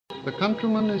the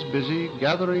countryman is busy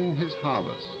gathering his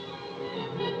harvest.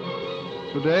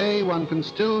 Today one can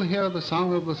still hear the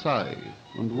song of the scythe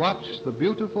and watch the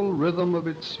beautiful rhythm of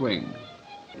its swing.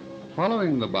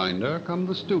 Following the binder come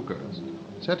the stookers,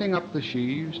 setting up the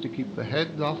sheaves to keep the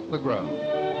heads off the ground.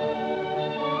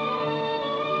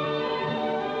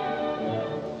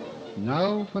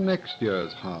 Now for next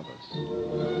year's harvest.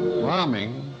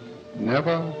 Farming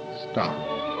never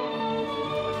stops.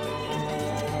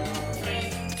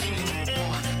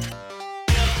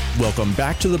 Welcome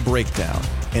back to The Breakdown,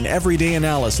 an everyday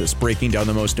analysis breaking down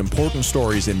the most important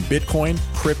stories in Bitcoin,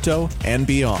 crypto, and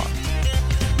beyond.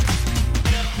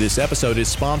 This episode is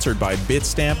sponsored by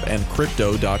Bitstamp and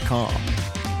Crypto.com.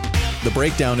 The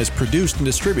Breakdown is produced and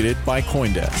distributed by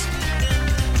CoinDesk.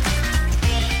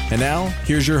 And now,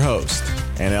 here's your host,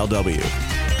 NLW.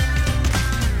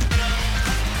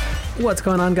 What's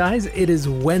going on, guys? It is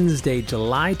Wednesday,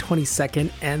 July 22nd,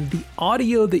 and the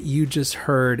audio that you just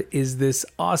heard is this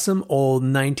awesome old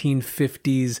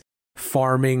 1950s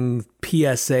farming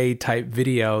PSA type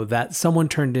video that someone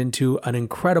turned into an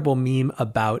incredible meme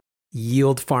about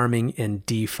yield farming and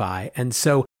DeFi. And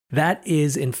so that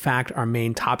is, in fact, our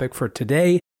main topic for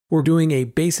today. We're doing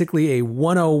basically a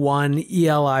 101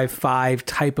 ELI 5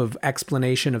 type of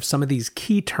explanation of some of these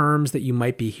key terms that you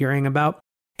might be hearing about.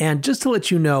 And just to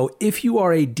let you know, if you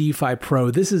are a DeFi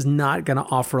pro, this is not going to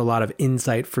offer a lot of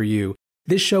insight for you.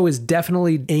 This show is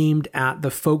definitely aimed at the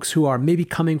folks who are maybe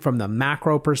coming from the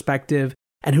macro perspective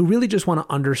and who really just want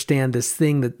to understand this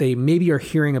thing that they maybe are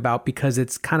hearing about because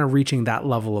it's kind of reaching that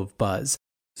level of buzz.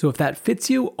 So if that fits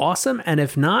you, awesome. And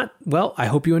if not, well, I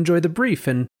hope you enjoy the brief.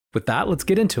 And with that, let's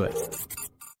get into it.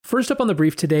 First up on the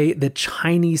brief today, the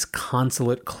Chinese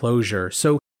consulate closure.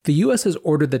 So the U.S. has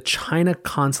ordered the China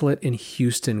consulate in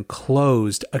Houston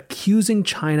closed, accusing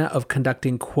China of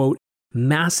conducting, quote,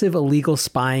 massive illegal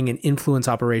spying and influence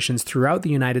operations throughout the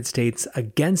United States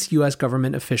against U.S.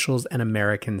 government officials and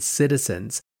American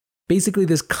citizens. Basically,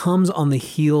 this comes on the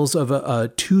heels of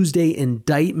a Tuesday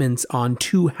indictments on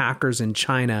two hackers in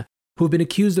China who have been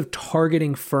accused of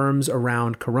targeting firms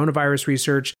around coronavirus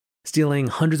research, stealing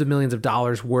hundreds of millions of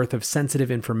dollars worth of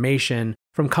sensitive information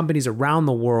from companies around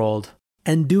the world,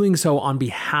 and doing so on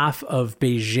behalf of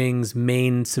Beijing's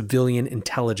main civilian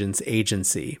intelligence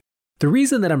agency. The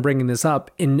reason that I'm bringing this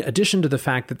up, in addition to the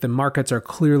fact that the markets are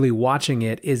clearly watching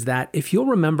it, is that if you'll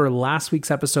remember last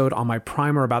week's episode on my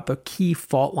primer about the key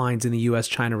fault lines in the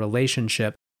US-China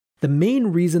relationship, the main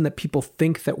reason that people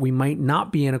think that we might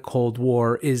not be in a Cold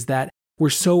War is that we're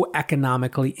so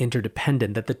economically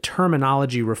interdependent that the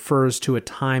terminology refers to a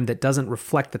time that doesn't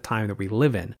reflect the time that we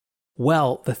live in.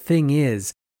 Well, the thing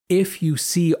is, if you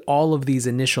see all of these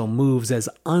initial moves as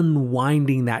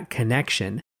unwinding that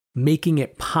connection, making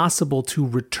it possible to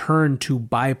return to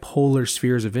bipolar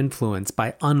spheres of influence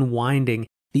by unwinding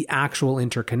the actual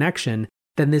interconnection,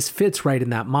 then this fits right in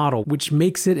that model, which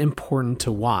makes it important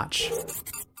to watch.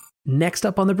 Next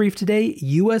up on the brief today,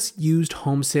 U.S. used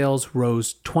home sales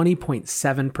rose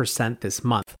 20.7% this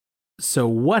month. So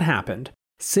what happened?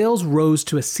 Sales rose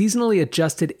to a seasonally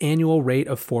adjusted annual rate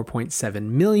of 4.7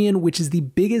 million, which is the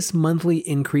biggest monthly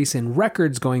increase in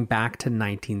records going back to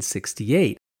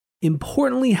 1968.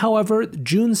 Importantly, however,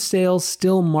 June's sales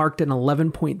still marked an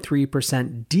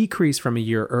 11.3% decrease from a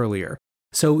year earlier.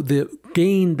 So the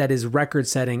gain that is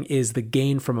record-setting is the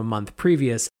gain from a month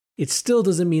previous. It still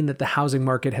doesn't mean that the housing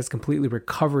market has completely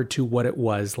recovered to what it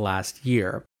was last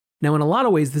year. Now, in a lot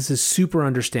of ways, this is super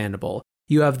understandable.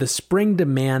 You have the spring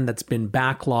demand that's been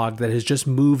backlogged that has just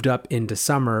moved up into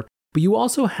summer, but you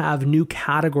also have new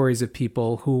categories of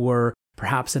people who were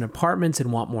perhaps in apartments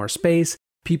and want more space,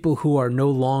 people who are no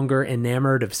longer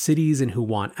enamored of cities and who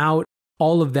want out.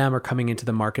 All of them are coming into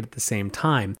the market at the same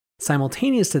time.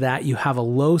 Simultaneous to that, you have a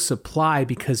low supply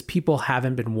because people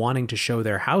haven't been wanting to show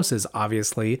their houses,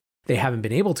 obviously. They haven't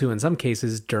been able to in some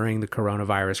cases during the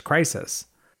coronavirus crisis.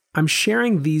 I'm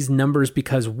sharing these numbers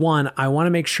because, one, I want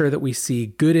to make sure that we see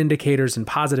good indicators and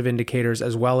positive indicators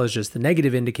as well as just the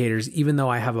negative indicators, even though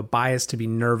I have a bias to be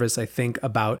nervous, I think,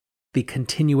 about the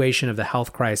continuation of the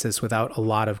health crisis without a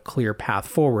lot of clear path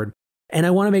forward. And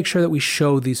I want to make sure that we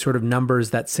show these sort of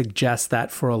numbers that suggest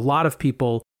that for a lot of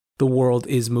people, the world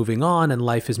is moving on and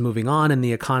life is moving on and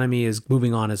the economy is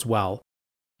moving on as well.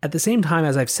 At the same time,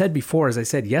 as I've said before, as I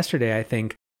said yesterday, I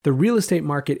think, the real estate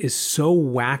market is so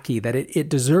wacky that it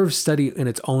deserves study in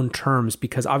its own terms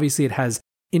because obviously it has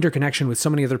interconnection with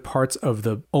so many other parts of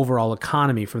the overall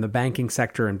economy from the banking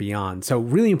sector and beyond. So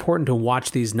really important to watch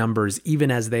these numbers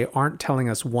even as they aren't telling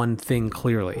us one thing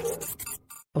clearly.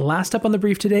 Last up on the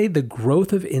brief today, the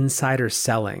growth of insider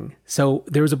selling. So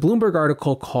there was a Bloomberg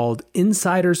article called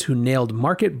 "Insiders Who Nailed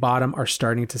Market Bottom Are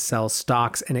Starting to Sell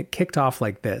Stocks," and it kicked off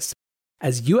like this.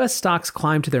 As US stocks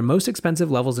climb to their most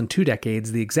expensive levels in 2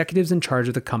 decades, the executives in charge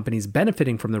of the companies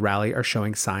benefiting from the rally are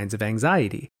showing signs of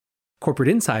anxiety. Corporate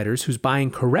insiders whose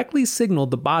buying correctly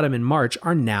signaled the bottom in March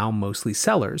are now mostly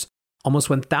sellers. Almost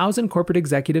 1,000 corporate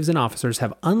executives and officers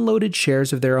have unloaded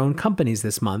shares of their own companies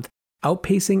this month,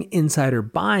 outpacing insider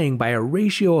buying by a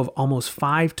ratio of almost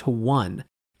 5 to 1.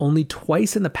 Only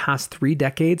twice in the past 3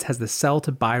 decades has the sell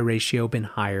to buy ratio been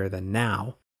higher than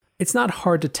now. It's not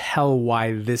hard to tell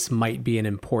why this might be an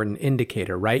important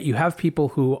indicator, right? You have people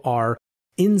who are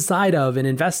inside of and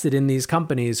invested in these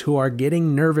companies who are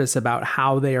getting nervous about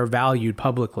how they are valued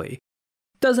publicly.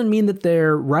 Doesn't mean that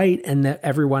they're right and that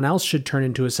everyone else should turn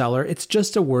into a seller. It's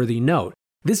just a worthy note.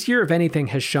 This year, if anything,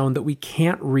 has shown that we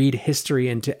can't read history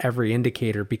into every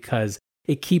indicator because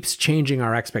it keeps changing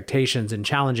our expectations and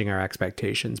challenging our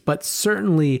expectations. But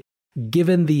certainly,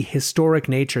 given the historic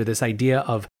nature, this idea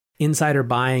of insider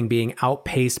buying being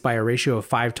outpaced by a ratio of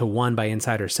 5 to 1 by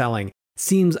insider selling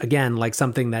seems, again, like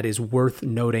something that is worth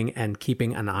noting and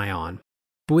keeping an eye on.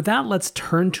 But with that, let's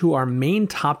turn to our main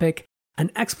topic,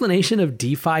 an explanation of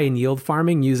DeFi and yield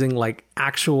farming using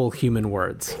actual human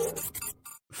words.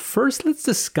 First, let's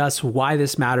discuss why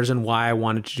this matters and why I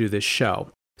wanted to do this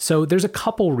show. So there's a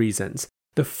couple reasons.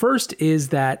 The first is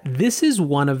that this is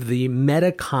one of the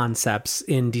meta concepts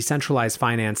in decentralized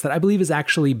finance that I believe is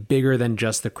actually bigger than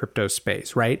just the crypto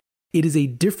space, right? It is a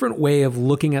different way of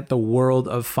looking at the world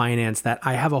of finance that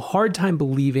I have a hard time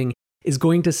believing is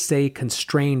going to stay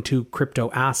constrained to crypto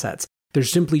assets.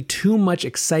 There's simply too much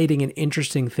exciting and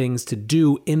interesting things to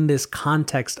do in this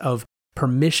context of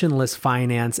permissionless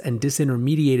finance and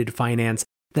disintermediated finance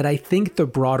that I think the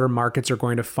broader markets are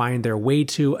going to find their way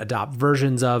to, adopt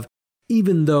versions of.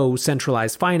 Even though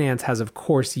centralized finance has, of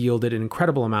course, yielded an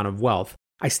incredible amount of wealth,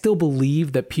 I still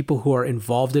believe that people who are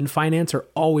involved in finance are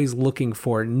always looking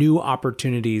for new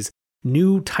opportunities,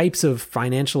 new types of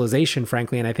financialization,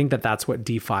 frankly, and I think that that's what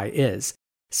DeFi is.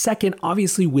 Second,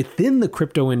 obviously, within the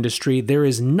crypto industry, there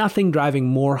is nothing driving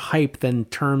more hype than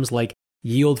terms like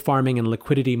yield farming and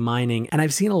liquidity mining, and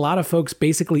I've seen a lot of folks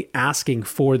basically asking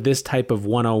for this type of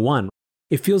 101.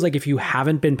 It feels like if you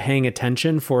haven't been paying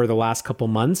attention for the last couple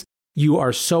months, you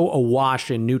are so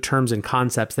awash in new terms and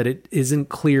concepts that it isn't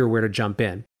clear where to jump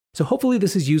in. So hopefully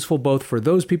this is useful both for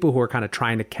those people who are kind of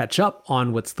trying to catch up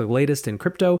on what's the latest in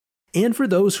crypto, and for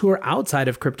those who are outside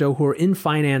of crypto, who are in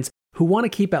finance, who want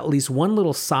to keep at least one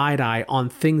little side eye on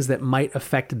things that might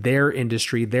affect their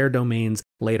industry, their domains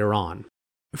later on.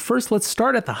 First, let's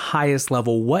start at the highest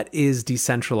level. What is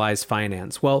decentralized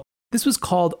finance? Well, this was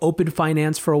called open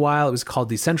finance for a while. It was called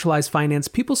decentralized finance.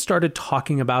 People started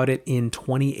talking about it in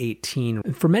 2018.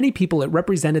 And for many people, it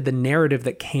represented the narrative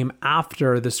that came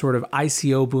after the sort of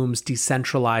ICO booms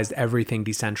decentralized everything,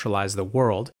 decentralized the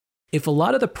world. If a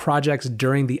lot of the projects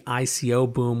during the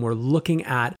ICO boom were looking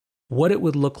at what it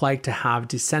would look like to have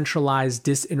decentralized,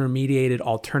 disintermediated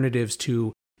alternatives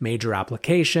to major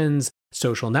applications,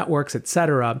 social networks,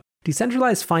 etc.,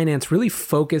 decentralized finance really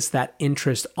focused that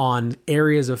interest on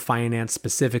areas of finance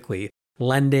specifically,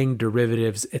 lending,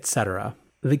 derivatives, etc.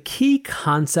 The key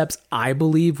concepts, I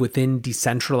believe, within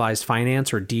decentralized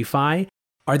finance or DeFi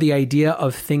are the idea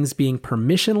of things being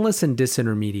permissionless and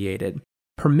disintermediated.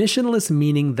 Permissionless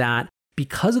meaning that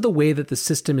because of the way that the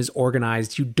system is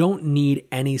organized, you don't need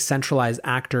any centralized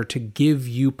actor to give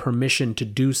you permission to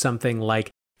do something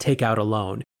like take out a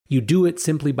loan. You do it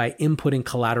simply by inputting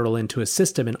collateral into a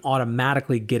system and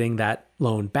automatically getting that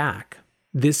loan back.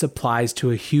 This applies to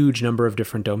a huge number of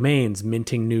different domains,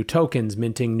 minting new tokens,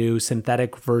 minting new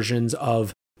synthetic versions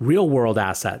of real-world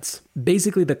assets.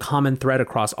 Basically, the common thread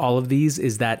across all of these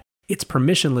is that it's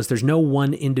permissionless. There's no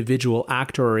one individual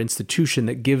actor or institution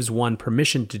that gives one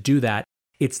permission to do that.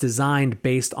 It's designed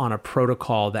based on a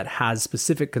protocol that has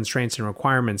specific constraints and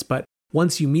requirements, but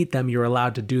once you meet them, you're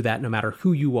allowed to do that no matter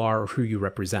who you are or who you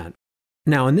represent.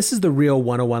 Now, and this is the real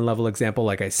 101 level example.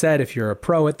 Like I said, if you're a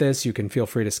pro at this, you can feel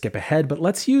free to skip ahead, but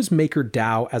let's use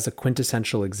MakerDAO as a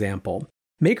quintessential example.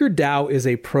 MakerDAO is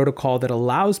a protocol that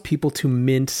allows people to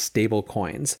mint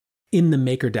stablecoins. In the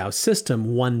MakerDAO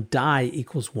system, 1 DAI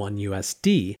equals 1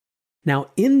 USD.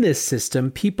 Now, in this system,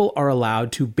 people are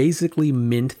allowed to basically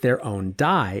mint their own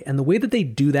DAI, and the way that they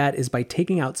do that is by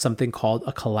taking out something called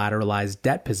a collateralized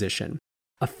debt position.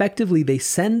 Effectively, they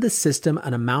send the system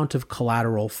an amount of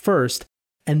collateral first,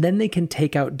 and then they can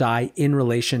take out DAI in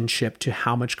relationship to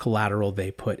how much collateral they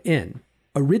put in.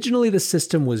 Originally, the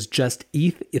system was just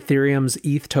ETH. Ethereum's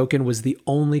ETH token was the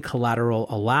only collateral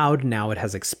allowed. Now it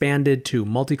has expanded to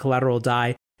multi-collateral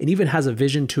DAI, It even has a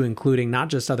vision to including not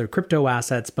just other crypto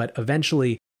assets, but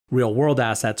eventually real world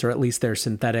assets, or at least their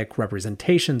synthetic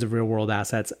representations of real world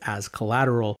assets as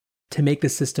collateral to make the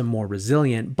system more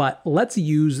resilient. But let's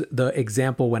use the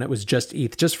example when it was just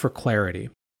ETH, just for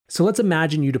clarity. So let's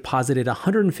imagine you deposited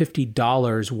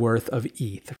 $150 worth of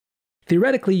ETH.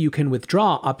 Theoretically, you can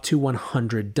withdraw up to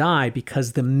 100 DAI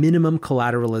because the minimum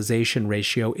collateralization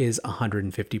ratio is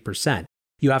 150%.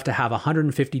 You have to have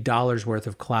 $150 worth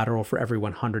of collateral for every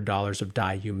 $100 of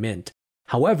DAI you mint.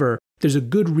 However, there's a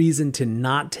good reason to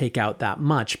not take out that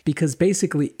much because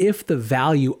basically if the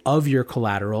value of your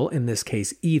collateral, in this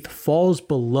case ETH, falls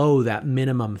below that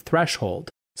minimum threshold,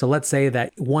 so let's say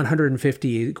that 150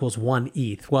 equals 1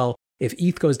 ETH. Well, if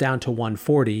ETH goes down to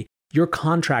 140, your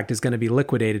contract is going to be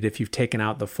liquidated if you've taken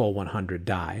out the full 100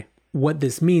 DAI. What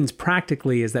this means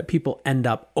practically is that people end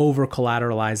up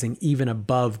over-collateralizing even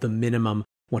above the minimum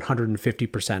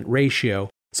 150% ratio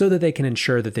so that they can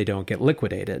ensure that they don't get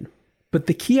liquidated. But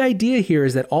the key idea here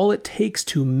is that all it takes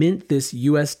to mint this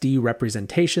USD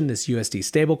representation, this USD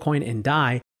stablecoin in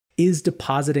DAI, is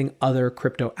depositing other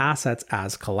crypto assets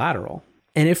as collateral.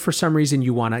 And if for some reason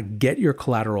you want to get your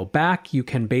collateral back, you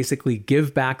can basically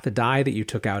give back the DAI that you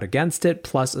took out against it,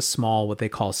 plus a small, what they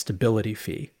call stability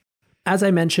fee. As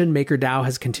I mentioned, MakerDAO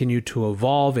has continued to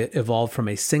evolve. It evolved from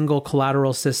a single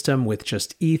collateral system with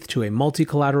just ETH to a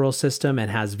multi-collateral system and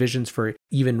has visions for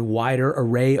even wider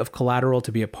array of collateral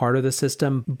to be a part of the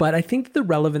system. But I think the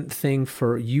relevant thing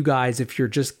for you guys, if you're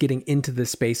just getting into this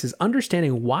space, is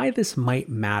understanding why this might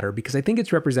matter, because I think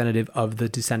it's representative of the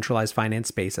decentralized finance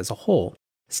space as a whole.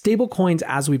 Stablecoins,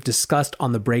 as we've discussed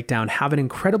on the breakdown, have an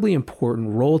incredibly important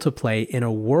role to play in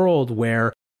a world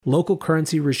where local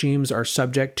currency regimes are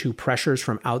subject to pressures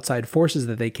from outside forces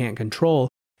that they can't control,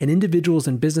 and individuals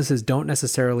and businesses don't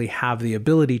necessarily have the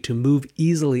ability to move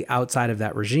easily outside of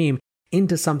that regime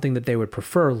into something that they would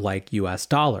prefer, like US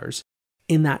dollars.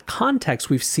 In that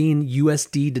context, we've seen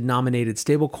USD-denominated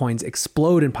stablecoins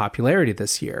explode in popularity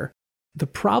this year. The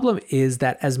problem is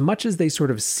that as much as they sort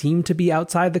of seem to be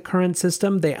outside the current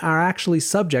system, they are actually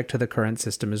subject to the current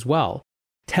system as well.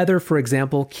 Tether, for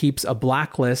example, keeps a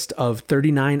blacklist of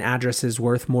 39 addresses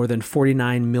worth more than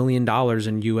 $49 million in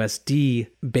USD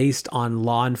based on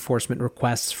law enforcement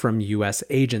requests from US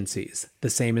agencies. The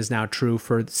same is now true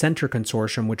for the Center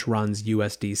Consortium, which runs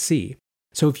USDC.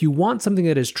 So if you want something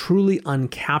that is truly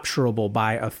uncapturable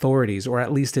by authorities, or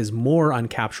at least is more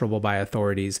uncapturable by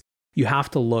authorities, you have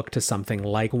to look to something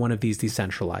like one of these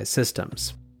decentralized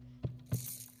systems.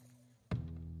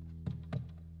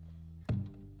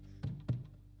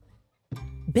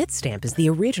 Bitstamp is the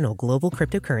original global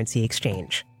cryptocurrency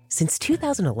exchange. Since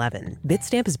 2011,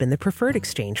 Bitstamp has been the preferred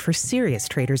exchange for serious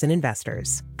traders and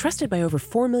investors. Trusted by over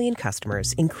 4 million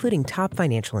customers, including top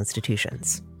financial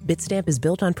institutions. Bitstamp is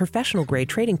built on professional-grade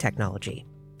trading technology.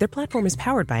 Their platform is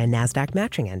powered by a NASDAQ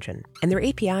matching engine, and their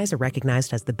APIs are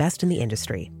recognized as the best in the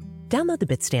industry. Download the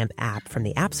Bitstamp app from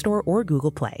the App Store or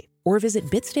Google Play, or visit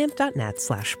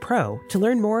bitstamp.net/pro to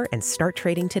learn more and start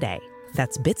trading today.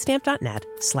 That's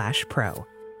bitstamp.net/pro.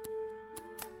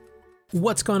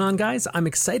 What's going on, guys? I'm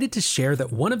excited to share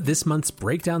that one of this month's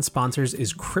breakdown sponsors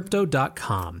is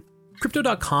Crypto.com.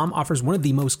 Crypto.com offers one of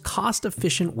the most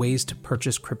cost-efficient ways to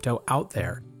purchase crypto out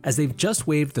there, as they've just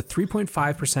waived the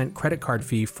 3.5% credit card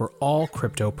fee for all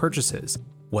crypto purchases.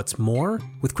 What's more,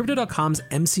 with Crypto.com's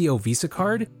MCO Visa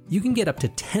card, you can get up to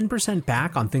 10%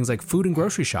 back on things like food and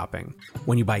grocery shopping.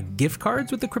 When you buy gift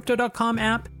cards with the Crypto.com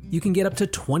app, you can get up to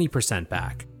 20%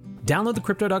 back. Download the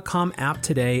Crypto.com app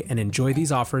today and enjoy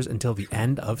these offers until the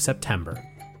end of September.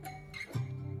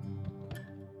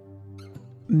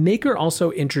 Maker also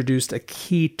introduced a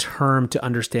key term to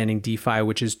understanding DeFi,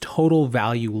 which is total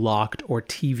value locked, or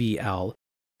TVL.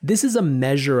 This is a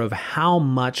measure of how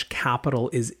much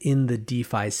capital is in the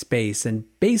DeFi space. And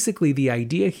basically the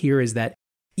idea here is that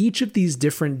each of these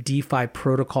different DeFi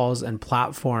protocols and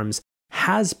platforms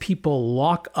has people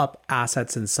lock up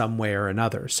assets in some way or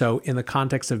another. So in the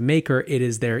context of Maker, it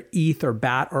is their ETH or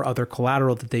BAT or other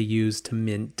collateral that they use to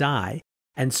mint DAI.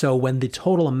 And so when the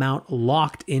total amount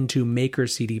locked into Maker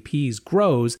CDPs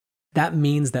grows, that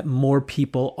means that more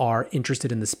people are interested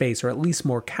in the space, or at least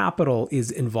more capital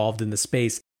is involved in the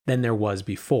space than there was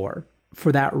before.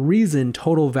 For that reason,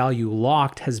 total value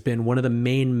locked has been one of the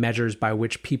main measures by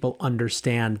which people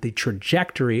understand the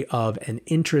trajectory of an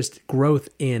interest growth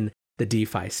in the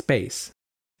DeFi space.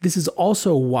 This is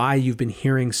also why you've been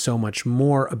hearing so much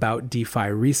more about DeFi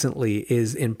recently,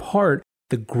 is in part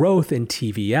the growth in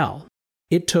TVL.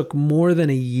 It took more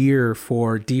than a year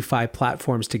for DeFi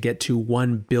platforms to get to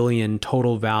 1 billion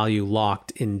total value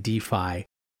locked in DeFi.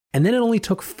 And then it only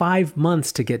took 5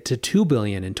 months to get to $2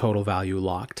 billion in total value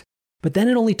locked. But then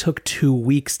it only took 2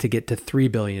 weeks to get to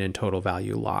 $3 billion in total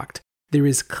value locked. There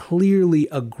is clearly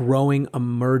a growing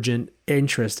emergent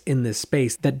interest in this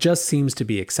space that just seems to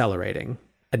be accelerating.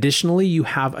 Additionally, you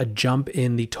have a jump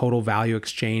in the total value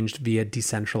exchanged via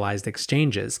decentralized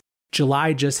exchanges.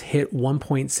 July just hit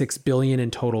 $1.6 billion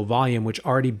in total volume, which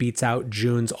already beats out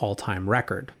June's all-time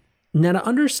record. Now, to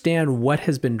understand what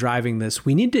has been driving this,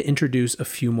 we need to introduce a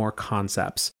few more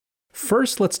concepts.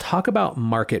 First, let's talk about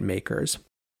market makers.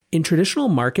 In traditional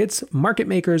markets, market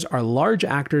makers are large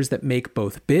actors that make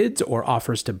both bids or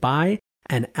offers to buy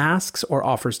and asks or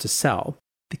offers to sell.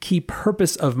 The key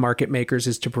purpose of market makers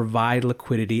is to provide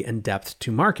liquidity and depth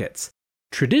to markets.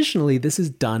 Traditionally, this is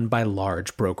done by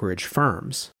large brokerage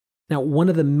firms. Now, one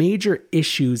of the major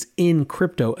issues in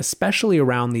crypto, especially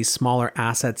around these smaller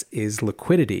assets, is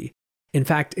liquidity. In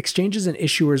fact, exchanges and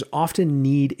issuers often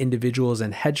need individuals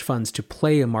and hedge funds to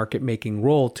play a market-making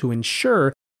role to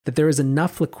ensure that there is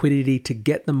enough liquidity to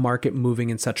get the market moving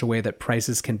in such a way that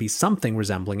prices can be something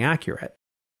resembling accurate.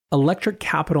 Electric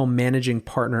Capital managing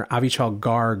partner Avichal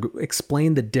Garg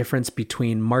explained the difference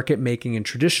between market making in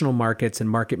traditional markets and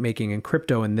market making in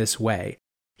crypto in this way.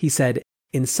 He said,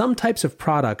 in some types of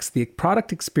products, the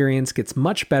product experience gets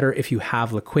much better if you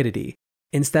have liquidity.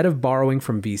 Instead of borrowing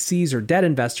from VCs or debt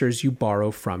investors, you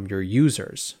borrow from your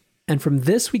users. And from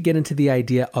this, we get into the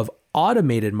idea of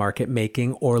automated market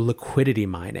making or liquidity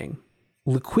mining.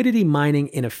 Liquidity mining,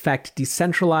 in effect,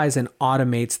 decentralizes and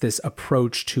automates this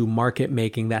approach to market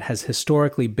making that has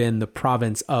historically been the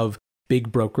province of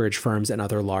big brokerage firms and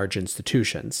other large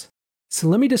institutions. So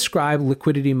let me describe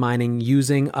liquidity mining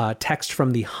using a text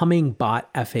from the Hummingbot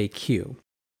FAQ.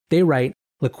 They write,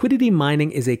 liquidity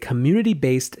mining is a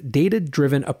community-based,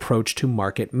 data-driven approach to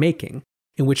market making,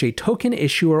 in which a token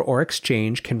issuer or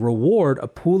exchange can reward a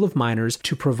pool of miners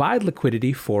to provide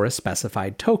liquidity for a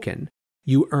specified token.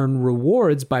 You earn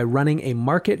rewards by running a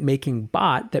market-making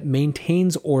bot that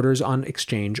maintains orders on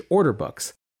exchange order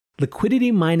books.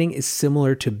 Liquidity mining is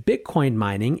similar to Bitcoin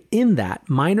mining in that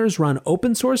miners run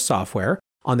open-source software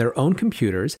on their own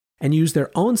computers and use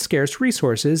their own scarce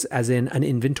resources, as in an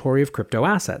inventory of crypto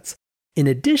assets. In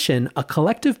addition, a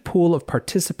collective pool of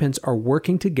participants are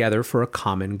working together for a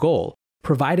common goal,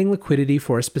 providing liquidity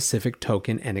for a specific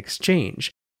token and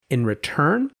exchange. In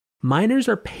return, miners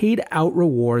are paid out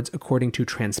rewards according to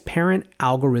transparent,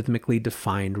 algorithmically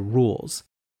defined rules.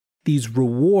 These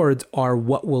rewards are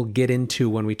what we'll get into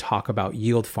when we talk about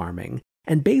yield farming.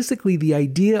 And basically, the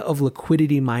idea of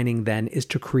liquidity mining then is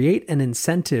to create an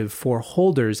incentive for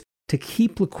holders to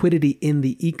keep liquidity in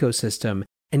the ecosystem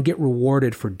and get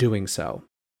rewarded for doing so.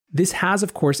 This has,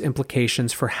 of course,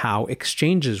 implications for how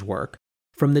exchanges work.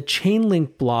 From the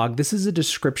Chainlink blog, this is a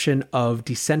description of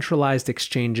decentralized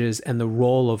exchanges and the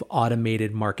role of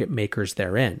automated market makers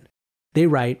therein. They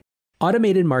write,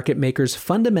 automated market makers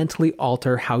fundamentally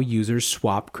alter how users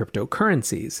swap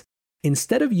cryptocurrencies.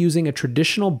 Instead of using a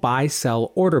traditional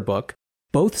buy-sell order book,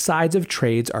 both sides of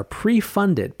trades are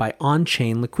pre-funded by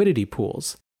on-chain liquidity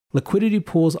pools. Liquidity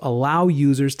pools allow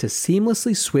users to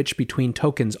seamlessly switch between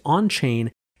tokens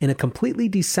on-chain in a completely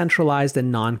decentralized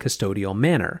and non-custodial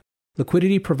manner.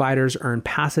 Liquidity providers earn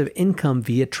passive income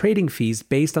via trading fees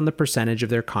based on the percentage of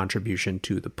their contribution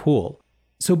to the pool.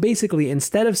 So basically,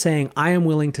 instead of saying, I am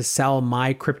willing to sell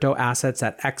my crypto assets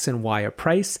at X and Y a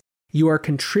price, you are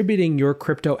contributing your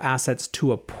crypto assets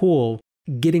to a pool,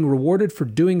 getting rewarded for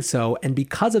doing so, and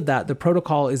because of that, the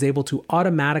protocol is able to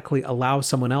automatically allow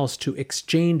someone else to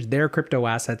exchange their crypto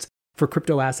assets for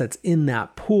crypto assets in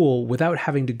that pool without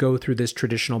having to go through this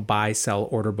traditional buy-sell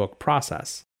order book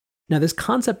process. Now, this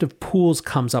concept of pools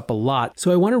comes up a lot,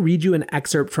 so I want to read you an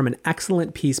excerpt from an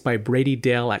excellent piece by Brady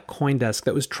Dale at CoinDesk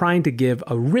that was trying to give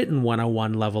a written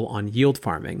 101 level on yield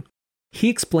farming. He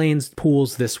explains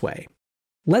pools this way.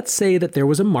 Let's say that there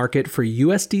was a market for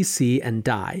USDC and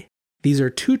DAI. These are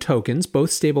two tokens, both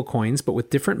stablecoins, but with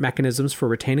different mechanisms for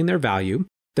retaining their value,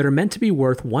 that are meant to be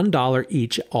worth $1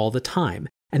 each all the time,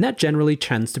 and that generally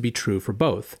tends to be true for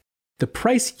both. The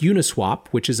price Uniswap,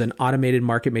 which is an automated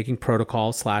market-making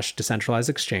protocol /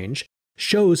 decentralized exchange,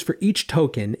 shows for each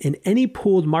token in any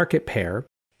pooled market pair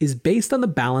is based on the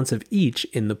balance of each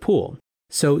in the pool.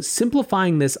 So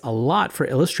simplifying this a lot for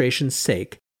illustration's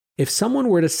sake, if someone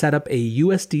were to set up a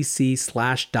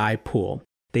USDC / DAI pool,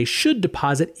 they should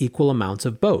deposit equal amounts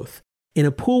of both. In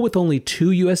a pool with only 2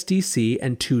 USDC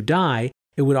and 2 DAI,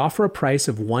 it would offer a price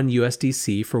of 1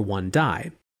 USDC for 1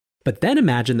 DAI. But then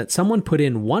imagine that someone put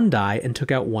in 1 DAI and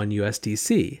took out 1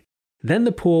 USDC. Then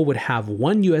the pool would have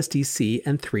 1 USDC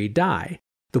and 3 DAI.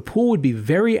 The pool would be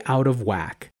very out of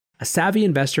whack. A savvy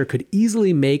investor could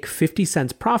easily make 50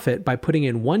 cents profit by putting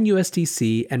in 1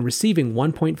 USDC and receiving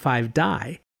 1.5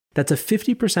 DAI. That's a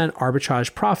 50%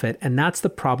 arbitrage profit, and that's the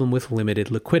problem with limited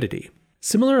liquidity.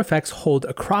 Similar effects hold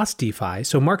across DeFi,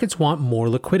 so markets want more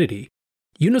liquidity.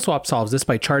 Uniswap solves this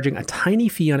by charging a tiny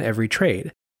fee on every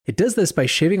trade. It does this by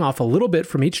shaving off a little bit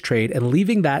from each trade and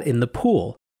leaving that in the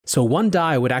pool. So 1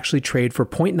 DAI would actually trade for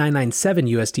 0.997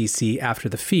 USDC after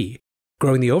the fee,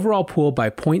 growing the overall pool by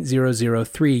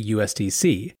 0.003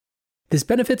 USDC. This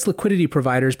benefits liquidity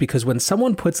providers because when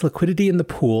someone puts liquidity in the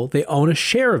pool, they own a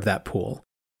share of that pool.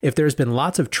 If there's been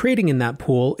lots of trading in that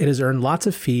pool, it has earned lots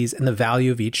of fees and the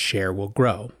value of each share will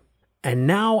grow. And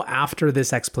now, after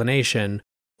this explanation,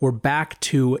 we're back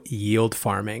to yield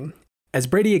farming. As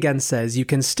Brady again says, you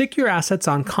can stick your assets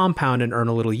on compound and earn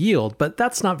a little yield, but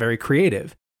that's not very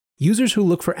creative. Users who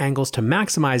look for angles to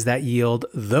maximize that yield,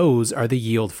 those are the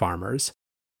yield farmers.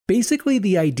 Basically,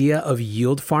 the idea of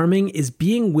yield farming is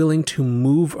being willing to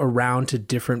move around to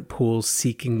different pools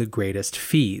seeking the greatest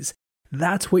fees.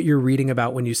 That's what you're reading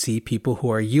about when you see people who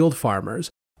are yield farmers.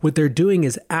 What they're doing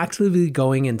is actively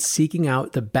going and seeking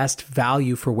out the best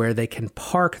value for where they can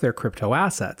park their crypto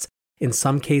assets. In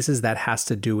some cases, that has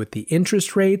to do with the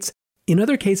interest rates. In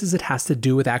other cases, it has to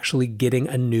do with actually getting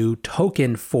a new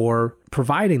token for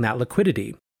providing that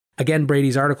liquidity. Again,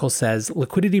 Brady's article says,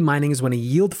 liquidity mining is when a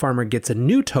yield farmer gets a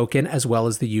new token as well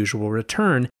as the usual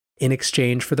return in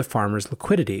exchange for the farmer's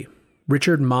liquidity.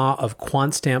 Richard Ma of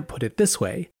QuantStamp put it this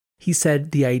way. He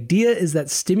said, the idea is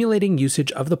that stimulating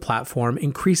usage of the platform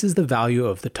increases the value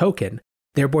of the token,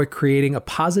 thereby creating a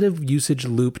positive usage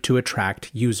loop to attract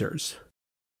users.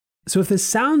 So if this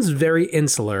sounds very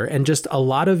insular and just a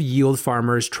lot of yield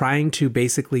farmers trying to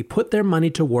basically put their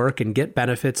money to work and get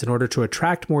benefits in order to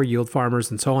attract more yield farmers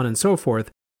and so on and so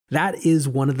forth, that is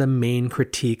one of the main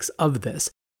critiques of this,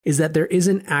 is that there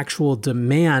isn't actual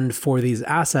demand for these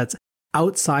assets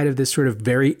outside of this sort of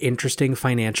very interesting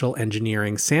financial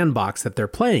engineering sandbox that they're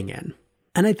playing in.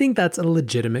 And I think that's a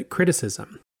legitimate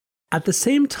criticism. At the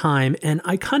same time, and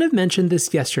I kind of mentioned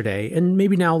this yesterday, and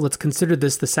maybe now let's consider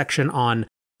this the section on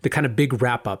the kind of big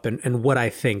wrap up and what I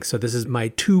think. So this is my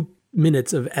 2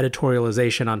 minutes of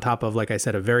editorialization on top of, like I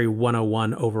said, a very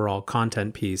 101 overall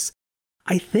content piece.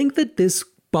 I think that this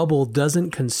bubble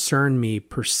doesn't concern me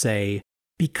per se,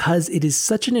 because it is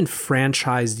such an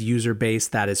enfranchised user base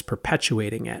that is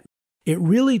perpetuating it. It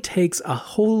really takes a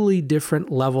wholly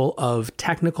different level of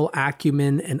technical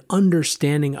acumen and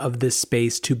understanding of this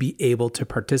space to be able to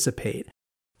participate.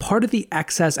 Part of the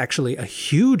excess, actually a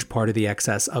huge part of the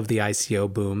excess of the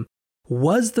ICO boom,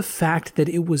 was the fact that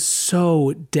it was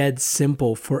so dead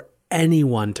simple for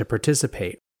anyone to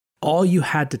participate. All you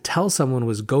had to tell someone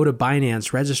was go to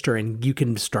Binance, register, and you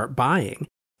can start buying.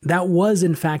 That was,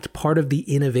 in fact, part of the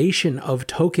innovation of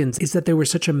tokens, is that there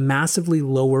was such a massively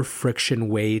lower friction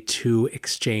way to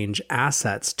exchange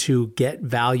assets to get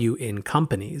value in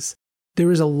companies.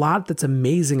 There is a lot that's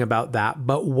amazing about that,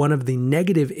 but one of the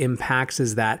negative impacts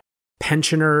is that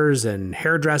pensioners and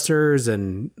hairdressers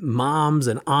and moms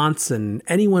and aunts and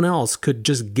anyone else could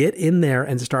just get in there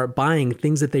and start buying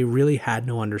things that they really had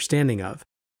no understanding of.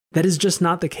 That is just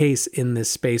not the case in this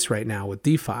space right now with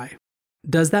DeFi.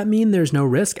 Does that mean there's no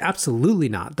risk? Absolutely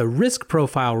not. The risk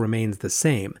profile remains the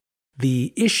same.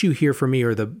 The issue here for me,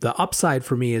 or the upside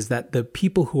for me, is that the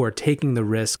people who are taking the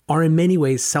risk are in many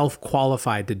ways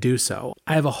self-qualified to do so.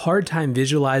 I have a hard time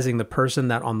visualizing the person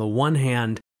that on the one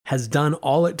hand has done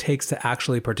all it takes to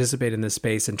actually participate in this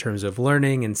space in terms of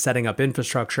learning and setting up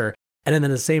infrastructure, and then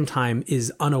at the same time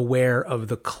is unaware of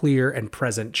the clear and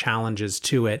present challenges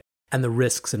to it and the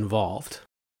risks involved.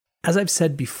 As I've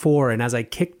said before, and as I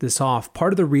kicked this off,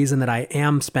 part of the reason that I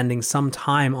am spending some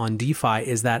time on DeFi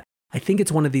is that I think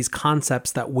it's one of these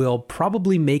concepts that will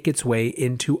probably make its way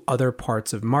into other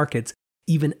parts of markets,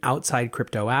 even outside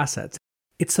crypto assets.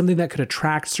 It's something that could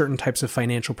attract certain types of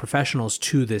financial professionals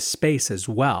to this space as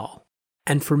well.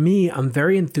 And for me, I'm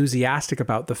very enthusiastic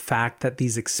about the fact that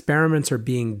these experiments are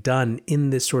being done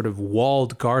in this sort of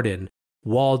walled garden,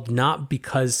 walled not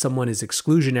because someone is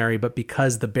exclusionary, but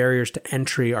because the barriers to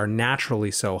entry are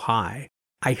naturally so high.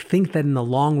 I think that in the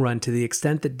long run, to the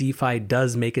extent that DeFi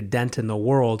does make a dent in the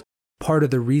world, part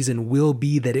of the reason will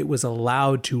be that it was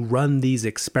allowed to run these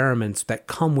experiments that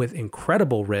come with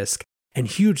incredible risk and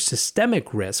huge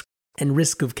systemic risk and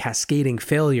risk of cascading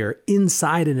failure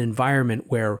inside an environment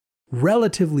where,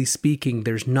 relatively speaking,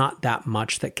 there's not that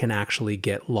much that can actually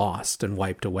get lost and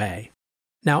wiped away.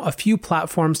 Now, a few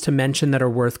platforms to mention that are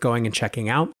worth going and checking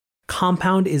out.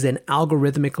 Compound is an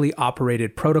algorithmically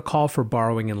operated protocol for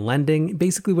borrowing and lending.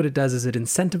 Basically what it does is it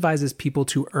incentivizes people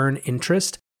to earn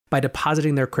interest by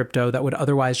depositing their crypto that would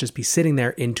otherwise just be sitting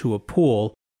there into a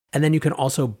pool. And then you can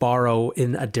also borrow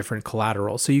in a different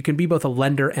collateral. So you can be both a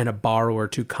lender and a borrower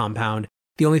to Compound.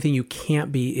 The only thing you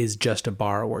can't be is just a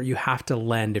borrower. You have to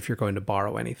lend if you're going to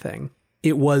borrow anything.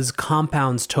 It was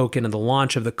Compound's token and the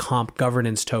launch of the Comp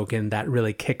governance token that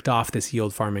really kicked off this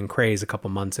yield farming craze a couple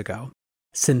months ago.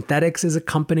 Synthetics is a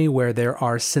company where there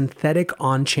are synthetic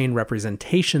on-chain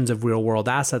representations of real-world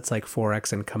assets like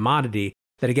Forex and commodity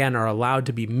that again are allowed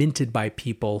to be minted by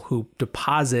people who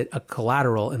deposit a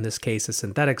collateral, in this case a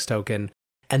synthetics token,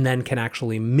 and then can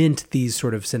actually mint these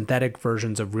sort of synthetic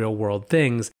versions of real-world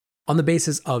things on the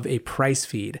basis of a price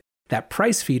feed. That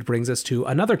price feed brings us to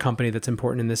another company that's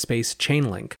important in this space,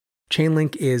 Chainlink.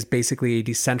 Chainlink is basically a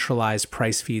decentralized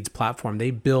price feeds platform.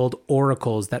 They build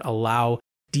oracles that allow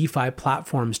DeFi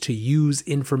platforms to use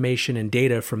information and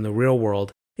data from the real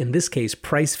world, in this case,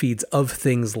 price feeds of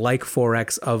things like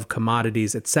Forex, of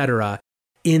commodities, etc.,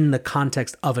 in the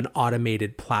context of an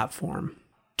automated platform.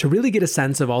 To really get a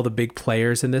sense of all the big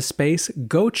players in this space,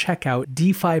 go check out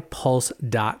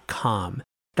DeFiPulse.com.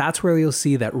 That's where you'll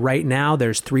see that right now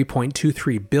there's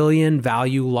 3.23 billion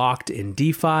value locked in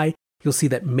DeFi. You'll see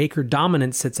that Maker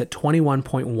dominance sits at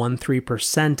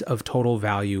 21.13% of total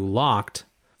value locked.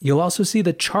 You'll also see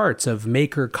the charts of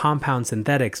Maker, Compound,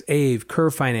 Synthetics, Aave,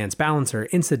 Curve Finance, Balancer,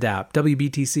 Instadap,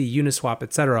 WBTC, Uniswap,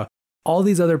 etc. All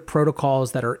these other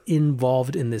protocols that are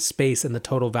involved in this space and the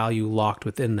total value locked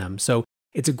within them. So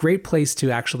it's a great place to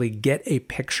actually get a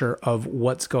picture of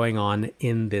what's going on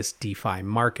in this DeFi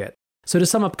market. So to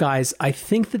sum up, guys, I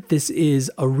think that this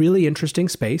is a really interesting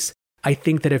space. I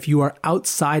think that if you are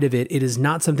outside of it, it is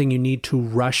not something you need to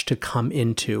rush to come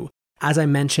into. As I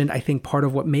mentioned, I think part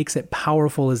of what makes it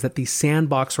powerful is that the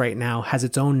sandbox right now has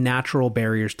its own natural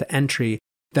barriers to entry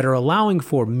that are allowing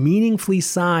for meaningfully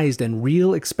sized and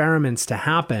real experiments to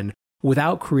happen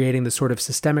without creating the sort of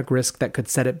systemic risk that could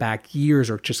set it back years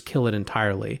or just kill it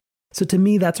entirely. So to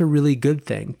me, that's a really good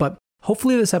thing. But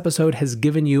hopefully this episode has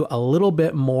given you a little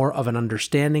bit more of an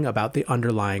understanding about the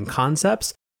underlying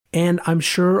concepts. And I'm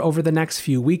sure over the next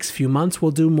few weeks, few months,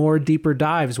 we'll do more deeper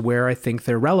dives where I think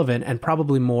they're relevant and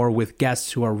probably more with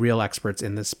guests who are real experts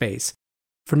in this space.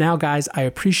 For now, guys, I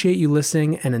appreciate you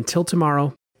listening. And until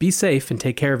tomorrow, be safe and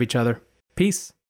take care of each other. Peace.